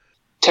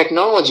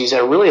technologies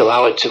that really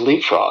allow it to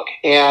leapfrog.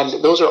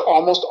 And those are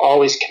almost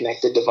always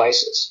connected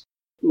devices.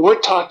 We're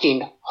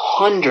talking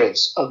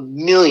hundreds of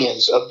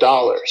millions of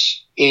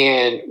dollars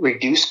in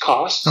reduced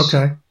costs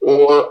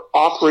or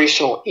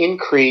operational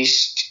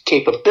increased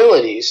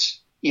capabilities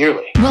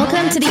yearly.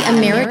 Welcome to the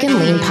American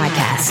Lean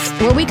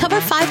Podcast, where we cover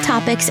 5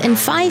 topics in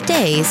 5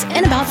 days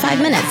in about 5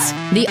 minutes.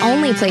 The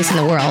only place in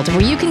the world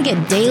where you can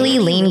get daily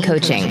lean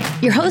coaching.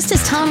 Your host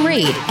is Tom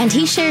Reed, and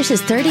he shares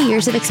his 30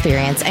 years of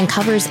experience and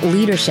covers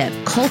leadership,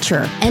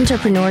 culture,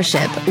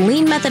 entrepreneurship,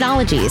 lean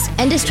methodologies,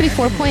 Industry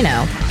 4.0,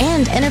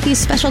 and interviews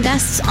special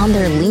guests on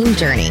their lean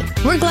journey.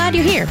 We're glad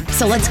you're here,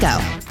 so let's go.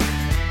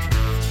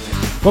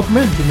 Welcome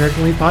in to the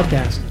American Lean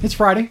Podcast. It's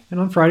Friday, and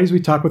on Fridays we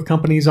talk with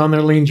companies on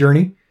their lean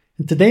journey.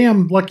 And today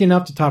I'm lucky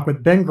enough to talk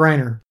with Ben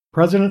Greiner,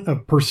 president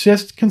of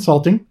Persist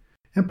Consulting.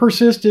 And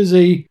Persist is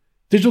a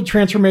digital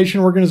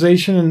transformation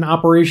organization and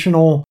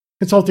operational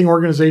consulting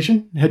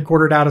organization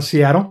headquartered out of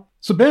Seattle.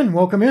 So Ben,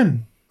 welcome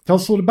in. Tell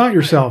us a little about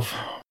yourself.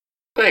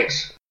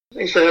 Thanks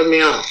for having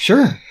me on.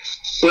 Sure.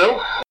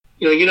 Well,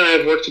 you and I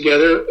have worked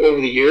together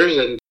over the years,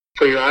 and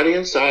for your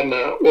audience, I'm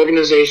an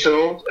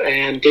organizational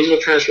and digital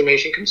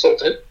transformation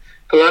consultant.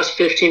 For the last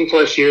 15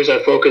 plus years,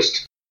 I've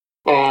focused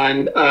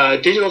on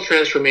digital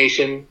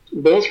transformation,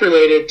 both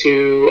related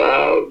to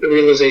the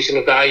realization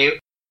of value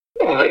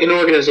in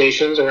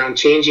organizations around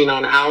changing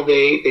on how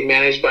they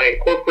manage by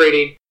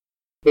incorporating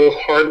both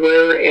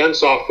hardware and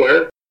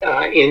software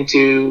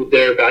into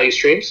their value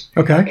streams,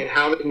 and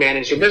how they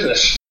manage their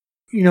business.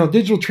 You know,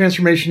 digital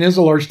transformation is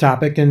a large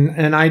topic,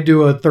 and I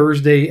do a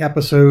Thursday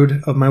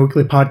episode of my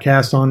weekly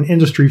podcast on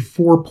Industry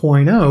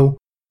 4.0.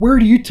 Where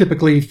do you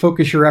typically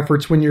focus your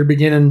efforts when you're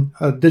beginning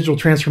a digital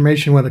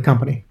transformation with a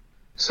company?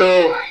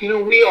 So,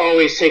 we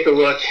always take a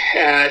look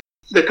at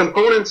the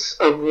components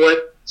of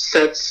what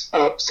sets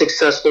up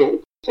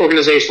successful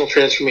organizational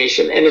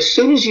transformation. And as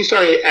soon as you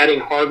start adding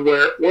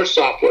hardware or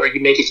software,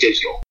 you make it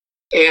digital.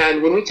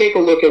 And when we take a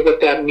look at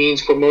what that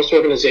means for most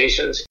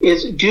organizations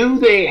is, do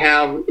they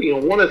have,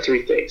 one of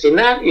 3 things? And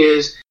that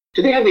is,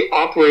 do they have the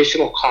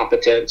operational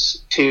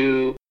competence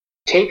to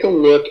take a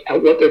look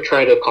at what they're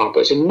trying to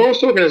accomplish? And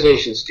most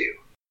organizations do.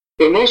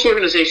 But most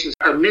organizations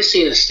are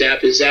missing a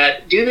step is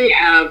that, do they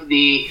have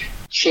the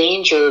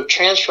change or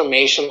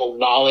transformational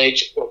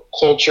knowledge or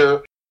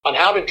culture on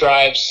how to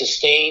drive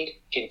sustained,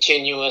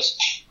 continuous,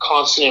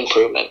 constant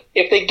improvement?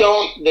 If they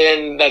don't,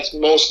 then that's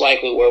most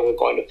likely where we're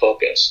going to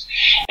focus.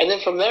 And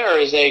then from there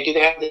is, do they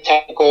have the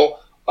technical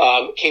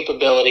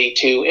capability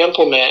to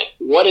implement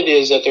what it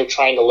is that they're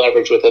trying to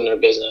leverage within their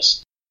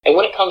business? And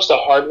when it comes to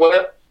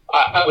hardware,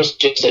 I was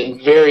just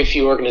in very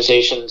few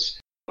organizations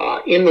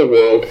in the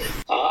world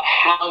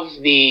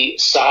have the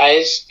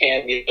size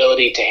and the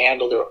ability to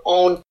handle their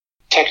own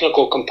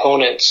technical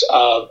components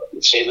of,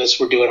 say,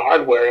 we're doing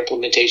hardware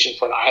implementation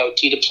for an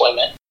IoT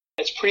deployment.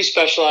 It's pretty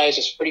specialized,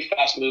 it's pretty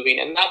fast moving,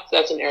 and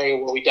that's an area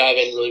where we dive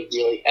in really,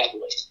 really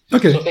heavily.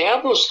 Okay. So if they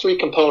have those 3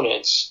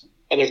 components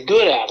and they're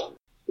good at them,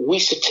 we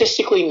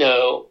statistically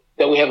know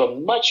that we have a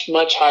much,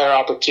 much higher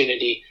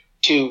opportunity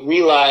to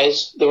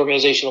realize the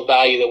organizational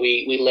value that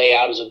we lay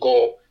out as a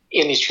goal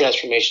in these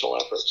transformational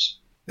efforts.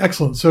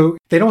 Excellent. So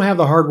they don't have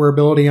the hardware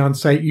ability on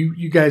site.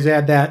 You guys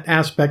add that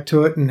aspect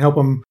to it and help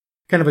them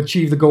kind of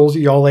achieve the goals that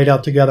you all laid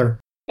out together.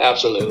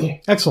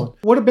 Absolutely. Excellent.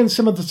 What have been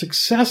some of the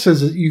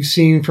successes that you've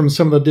seen from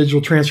some of the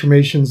digital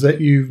transformations that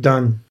you've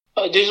done?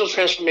 Digital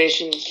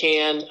transformation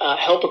can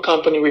help a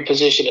company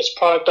reposition its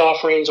product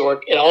offerings,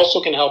 or it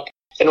also can help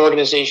an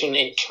organization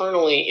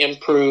internally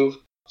improve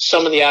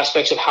some of the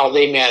aspects of how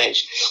they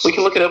manage. We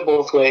can look at it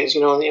both ways.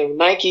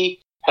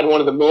 Nike had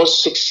one of the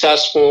most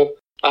successful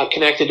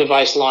connected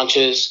device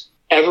launches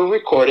ever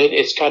recorded.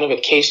 It's kind of a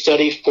case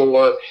study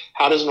for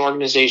how does an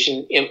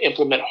organization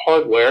implement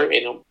hardware,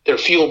 their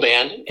Fuel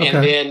Band.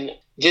 And then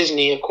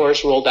Disney, of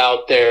course, rolled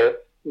out their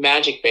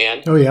Magic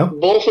Band. Oh, yeah.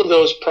 Both of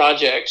those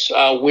projects,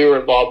 we were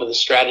involved with the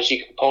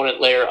strategy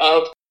component layer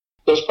of.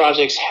 Those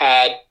projects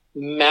had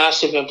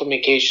massive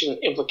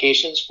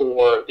implications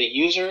for the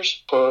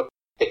users, for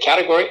the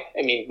category.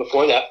 I mean,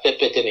 before that,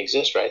 Fitbit didn't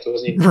exist, right? There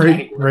wasn't even a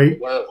category of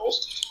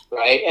wearables,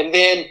 right? And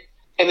then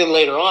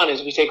later on,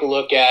 as we take a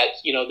look at,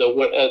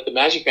 the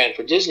Magic Band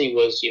for Disney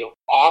was,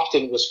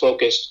 often was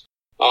focused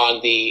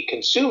on the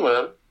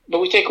consumer. But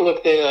we take a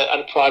look at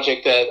a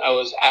project that I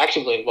was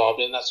actively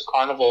involved in. That's the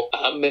Carnival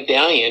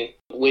Medallion,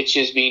 which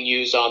is being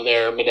used on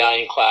their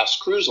Medallion class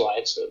cruise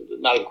lines. So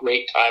not a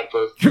great time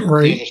for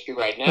the industry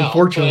right now.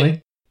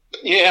 Unfortunately.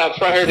 But,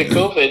 prior to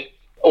COVID, it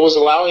was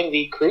allowing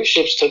the cruise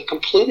ships to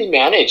completely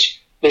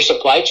manage their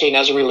supply chain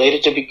as it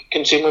related to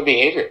consumer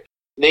behavior.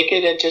 They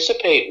could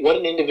anticipate what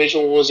an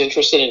individual was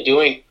interested in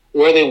doing,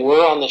 where they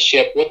were on the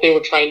ship, what they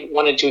were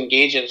wanted to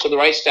engage in. So the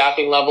right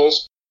staffing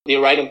levels, the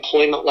right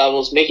employment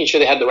levels, making sure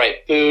they had the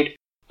right food,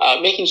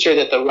 making sure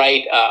that the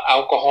right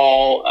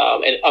alcohol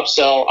and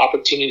upsell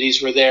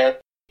opportunities were there,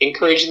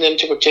 encouraging them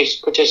to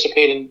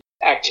participate in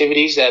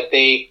activities that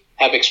they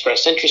have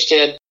expressed interest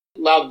in.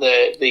 allowed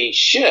the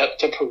ship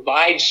to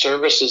provide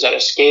services at a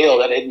scale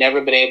that it had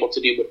never been able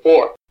to do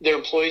before. Their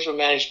employees were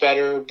managed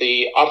better.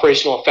 The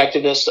operational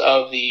effectiveness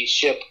of the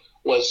ship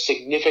was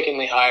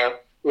significantly higher.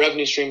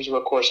 Revenue streams were,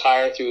 of course,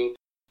 higher through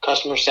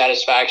customer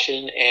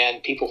satisfaction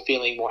and people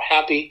feeling more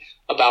happy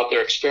about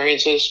their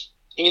experiences.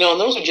 And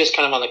those are just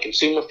kind of on the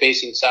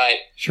consumer-facing side.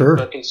 Sure.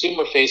 A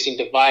consumer-facing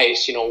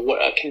device,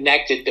 a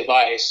connected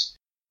device,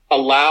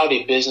 allowed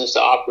a business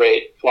to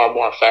operate far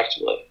more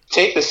effectively.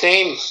 Take the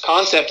same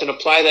concept and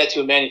apply that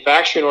to a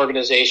manufacturing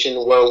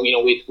organization where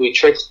we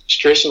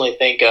traditionally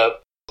think of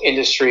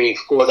Industry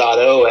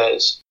 4.0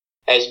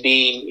 as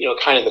being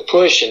kind of the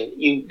push, and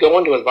you go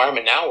into an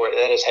environment now where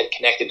that has had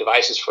connected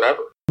devices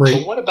forever. Right.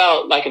 So what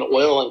about like an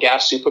oil and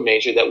gas super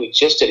major that we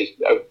just did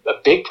a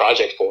big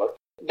project for?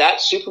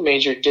 That super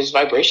major does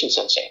vibration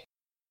sensing.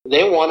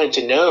 They wanted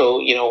to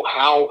know,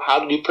 how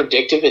to do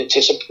predictive,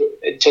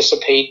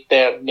 anticipate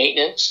the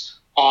maintenance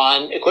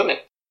on equipment.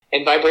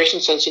 And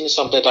vibration sensing is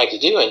something they'd like to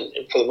do. And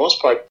for the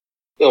most part,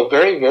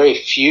 very, very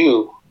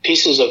few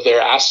pieces of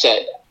their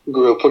asset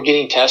group were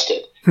getting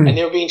tested. And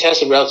they were being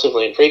tested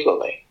relatively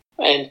infrequently.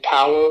 And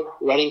power,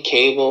 running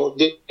cable,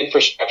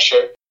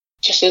 infrastructure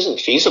just isn't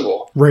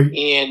feasible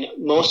in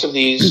most of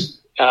these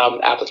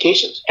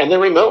applications. And they're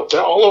remote.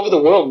 They're all over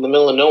the world in the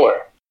middle of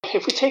nowhere.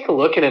 If we take a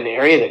look at an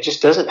area that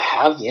just doesn't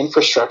have the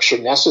infrastructure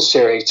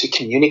necessary to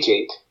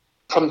communicate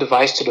from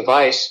device to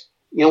device,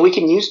 we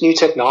can use new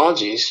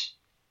technologies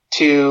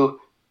to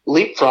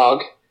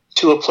leapfrog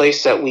to a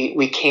place that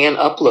we can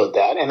upload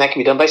that. And that can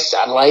be done by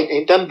satellite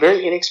and done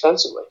very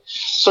inexpensively.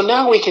 So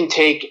now we can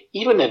take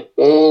even an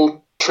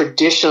old,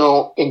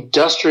 traditional,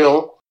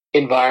 industrial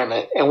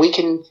environment and we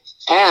can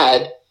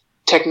add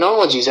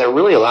technologies that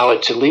really allow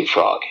it to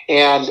leapfrog.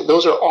 And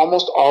those are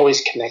almost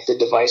always connected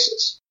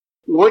devices.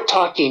 We're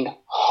talking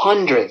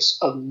hundreds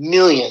of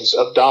millions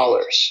of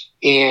dollars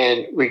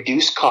in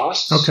reduced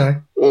costs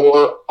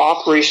or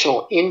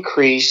operational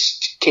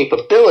increased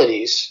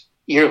capabilities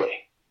yearly.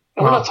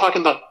 And we're not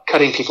talking about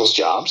cutting people's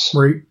jobs.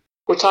 Right.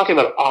 We're talking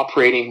about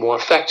operating more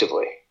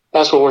effectively.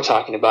 That's what we're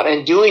talking about.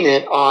 And doing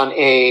it on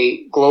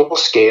a global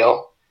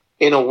scale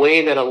in a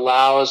way that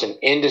allows an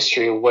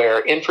industry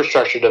where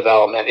infrastructure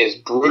development is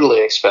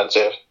brutally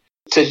expensive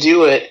to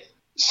do it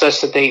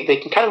such that they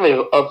can kind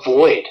of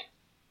avoid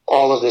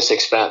all of this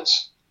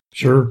expense.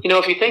 Sure.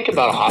 If you think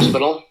about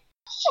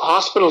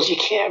hospitals, you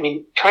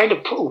can't, trying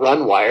to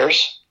run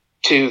wires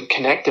to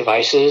connect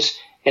devices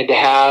and to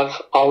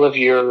have all of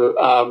your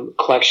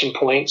collection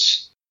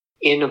points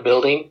in a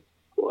building,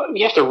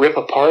 you have to rip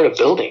apart a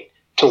building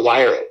to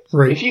wire it.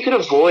 Right. If you could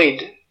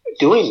avoid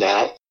doing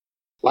that,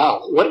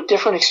 wow, what a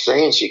different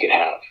experience you could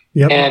have.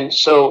 Yep. And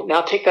so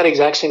now take that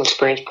exact same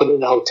experience, put it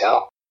in a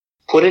hotel.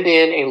 Put it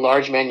in a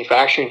large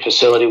manufacturing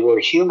facility where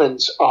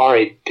humans are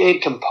a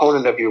big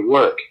component of your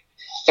work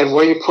and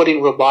where you're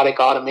putting robotic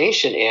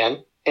automation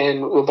in,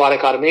 and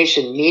robotic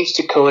automation needs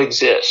to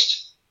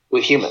coexist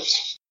with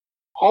humans.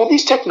 All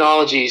these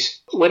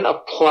technologies, when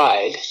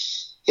applied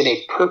in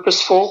a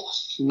purposeful,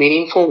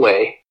 meaningful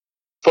way,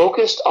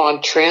 focused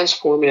on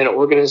transforming an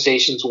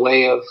organization's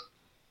way of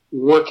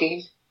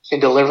working and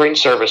delivering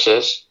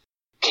services,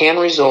 can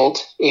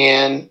result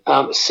in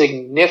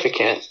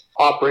significant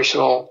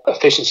operational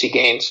efficiency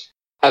gains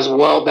as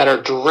well that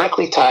are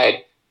directly tied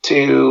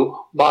to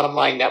bottom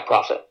line net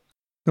profit.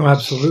 Oh,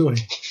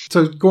 absolutely.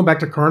 So going back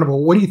to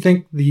Carnival, what do you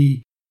think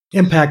the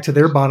impact to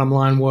their bottom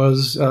line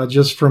was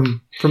just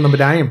from the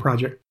Medallion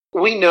project?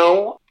 We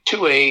know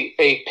to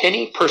a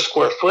penny per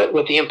square foot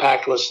what the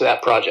impact was to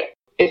that project.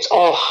 It's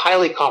all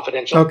highly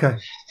confidential. Okay.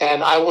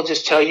 And I will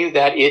just tell you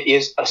that it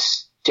is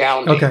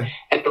astounding. Okay.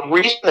 And the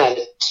reason that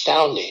it's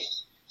astounding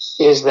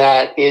is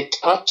that it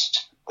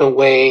touched the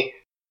way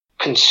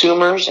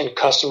consumers and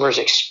customers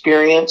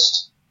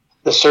experienced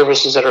the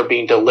services that are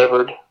being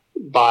delivered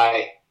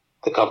by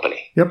the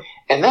company. Yep.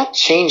 And that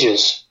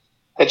changes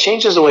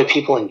the way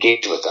people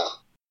engage with them.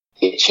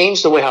 It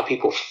changed the way how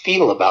people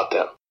feel about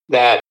them.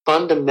 That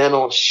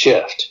fundamental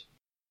shift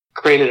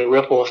created a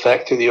ripple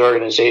effect through the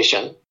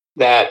organization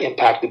that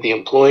impacted the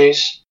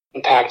employees,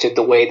 impacted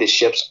the way the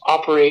ships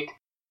operate,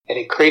 and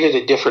it created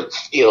a different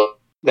feel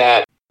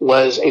that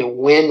was a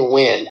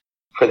win-win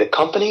for the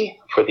company,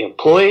 for the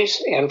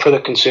employees, and for the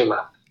consumer.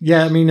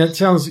 Yeah, it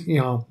sounds,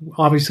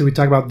 obviously we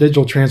talk about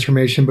digital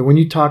transformation, but when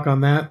you talk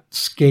on that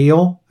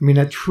scale,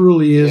 that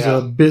truly is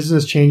a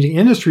business-changing,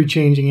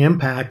 industry-changing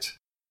impact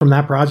from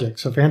that project.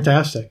 So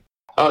fantastic.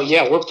 Oh,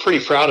 yeah, we're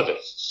pretty proud of it.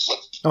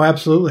 Oh,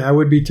 absolutely. I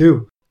would be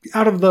too.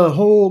 Out of the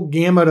whole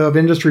gamut of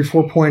Industry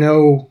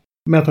 4.0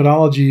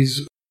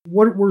 methodologies,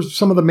 what were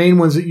some of the main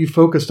ones that you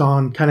focused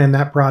on kind of in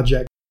that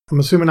project? I'm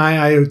assuming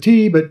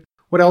IoT, but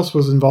what else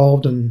was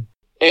involved?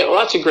 Well,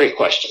 that's a great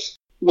question.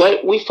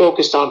 What we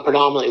focused on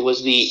predominantly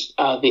was the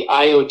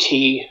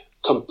IoT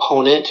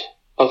component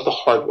of the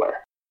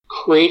hardware,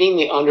 creating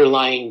the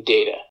underlying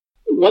data.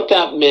 What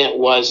that meant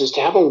is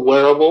to have a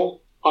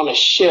wearable on a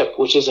ship,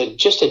 which is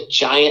just a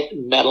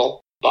giant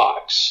metal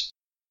box.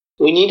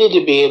 We needed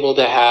to be able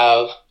to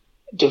have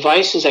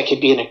devices that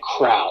could be in a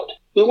crowd.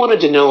 We wanted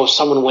to know if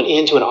someone went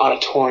into an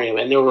auditorium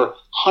and there were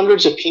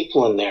hundreds of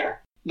people in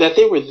there, that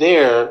they were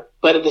there,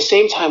 but at the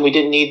same time, we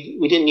didn't need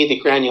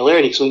the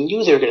granularity because we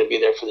knew they were going to be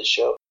there for the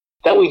show.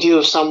 That we do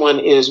if someone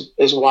is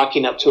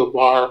walking up to a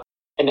bar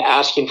and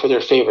asking for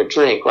their favorite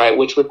drink, right,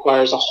 which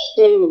requires a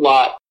whole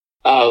lot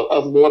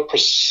of more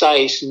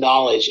precise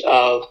knowledge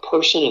of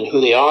person and who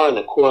they are and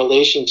the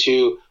correlation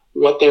to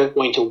what they're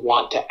going to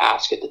want to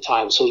ask at the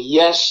time. So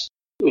yes,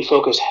 we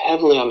focus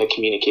heavily on the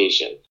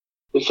communication.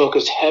 We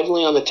focused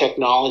heavily on the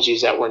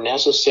technologies that were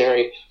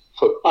necessary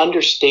for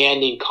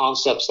understanding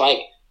concepts like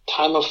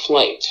time of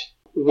flight.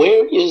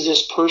 Where is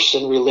this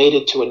person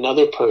related to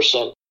another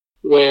person?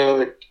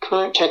 Where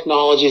current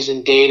technologies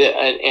and data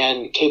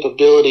and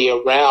capability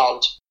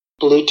around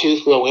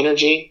Bluetooth low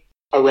energy,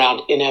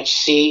 around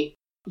NFC,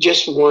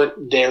 just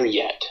weren't there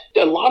yet.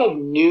 A lot of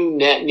new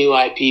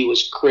IP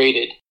was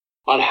created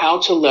on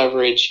how to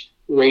leverage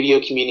radio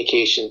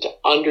communication to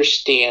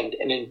understand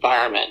an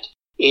environment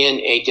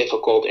in a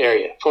difficult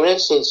area. For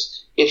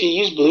instance, if you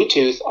use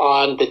Bluetooth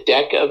on the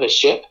deck of a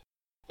ship,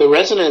 the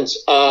resonance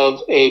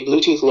of a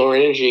Bluetooth lower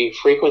energy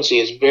frequency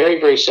is very,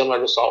 very similar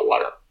to salt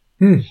water.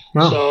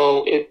 Wow.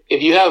 So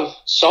if you have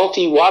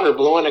salty water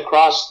blowing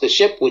across the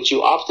ship, which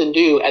you often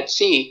do at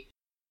sea,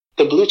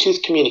 the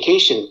Bluetooth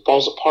communication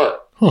falls apart.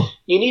 Huh.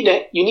 You need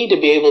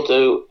to be able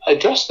to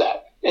address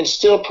that and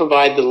still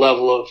provide the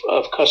level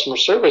of customer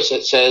service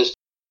that says,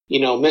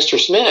 Mr.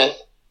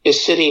 Smith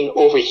is sitting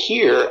over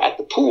here at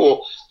the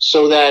pool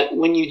so that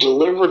when you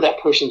deliver that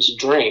person's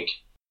drink,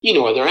 you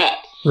know where they're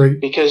at. Right.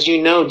 Because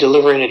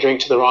delivering a drink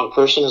to the wrong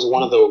person is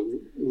one of the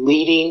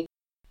leading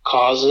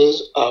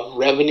causes of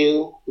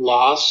revenue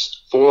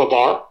loss for a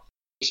bar.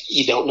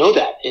 You don't know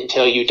that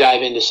until you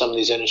dive into some of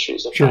these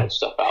industries and find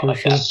stuff out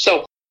that.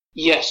 So,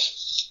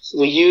 yes,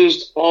 we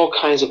used all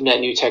kinds of net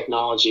new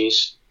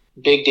technologies.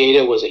 Big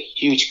data was a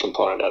huge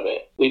component of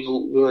it. We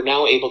were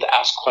now able to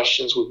ask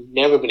questions we've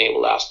never been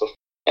able to ask before.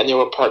 And there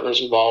were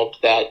partners involved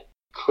that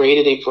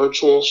created a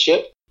virtual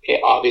ship.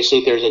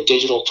 Obviously, there's a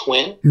digital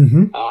twin.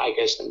 Mm-hmm. I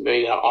guess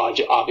maybe not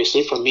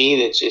obviously. For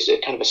me, it's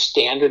a kind of a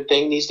standard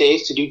thing these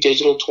days to do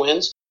digital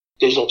twins.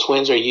 Digital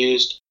twins are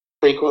used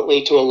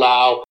frequently to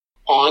allow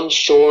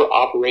onshore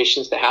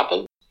operations to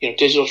happen.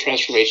 Digital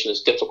transformation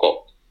is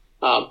difficult.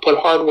 Put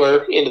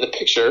hardware into the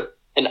picture,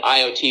 an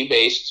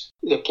IoT-based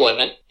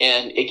deployment,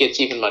 and it gets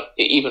even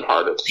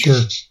harder.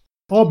 Sure.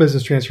 All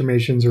business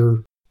transformations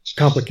are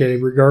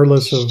complicated,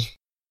 regardless of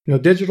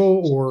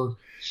digital or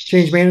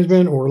change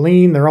management or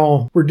lean.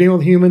 We're dealing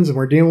with humans and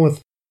we're dealing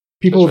with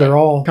people. Right. They're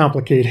all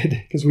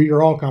complicated because we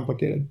are all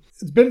complicated.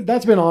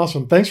 That's been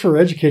awesome. Thanks for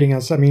educating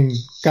us. I mean,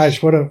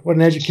 gosh, what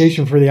an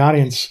education for the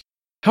audience.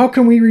 How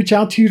can we reach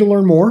out to you to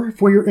learn more if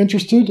we're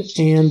interested?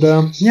 And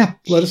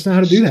let us know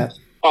how to do that.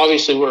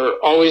 Obviously, we're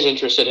always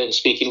interested in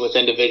speaking with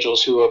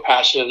individuals who are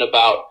passionate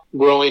about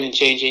growing and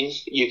changing.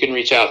 You can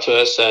reach out to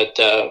us at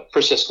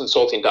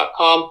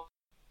persistconsulting.com.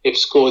 If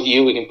it's cool with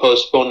you, we can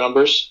post phone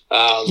numbers.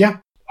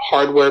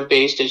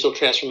 Hardware-based digital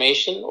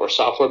transformation or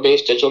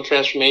software-based digital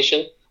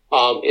transformation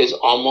is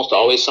almost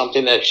always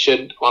something that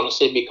should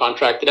honestly be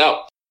contracted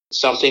out.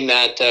 Something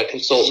that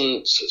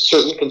certain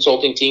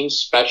consulting teams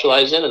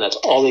specialize in, and that's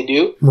all they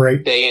do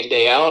day in,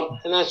 day out.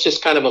 And that's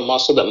just kind of a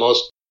muscle that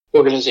most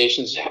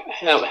organizations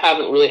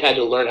haven't really had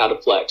to learn how to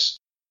flex.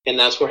 And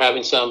that's where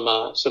having some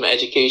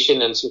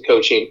education and some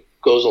coaching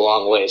goes a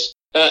long ways.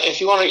 If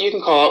you want to, you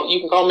can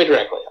call me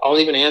directly. I'll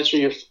even answer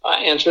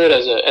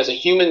it as a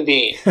human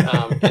being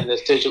in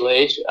this digital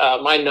age.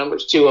 My number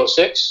is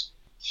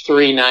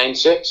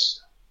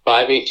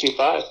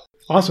 206-396-5825.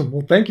 Awesome.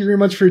 Well, thank you very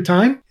much for your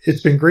time.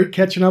 It's been great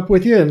catching up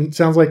with you, and it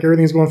sounds like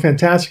everything's going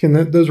fantastic, and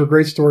those were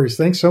great stories.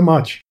 Thanks so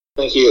much.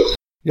 Thank you.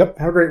 Yep.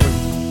 Have a great one.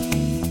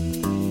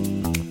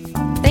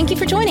 Thank you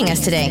for joining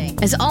us today.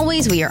 As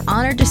always, we are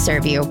honored to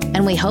serve you,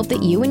 and we hope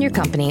that you and your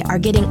company are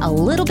getting a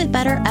little bit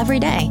better every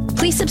day.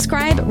 Please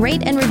subscribe,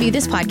 rate, and review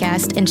this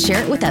podcast and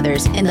share it with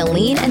others in the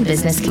lean and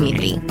business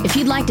community. If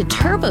you'd like to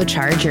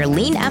turbocharge your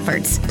lean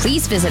efforts,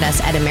 please visit us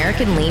at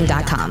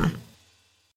AmericanLean.com.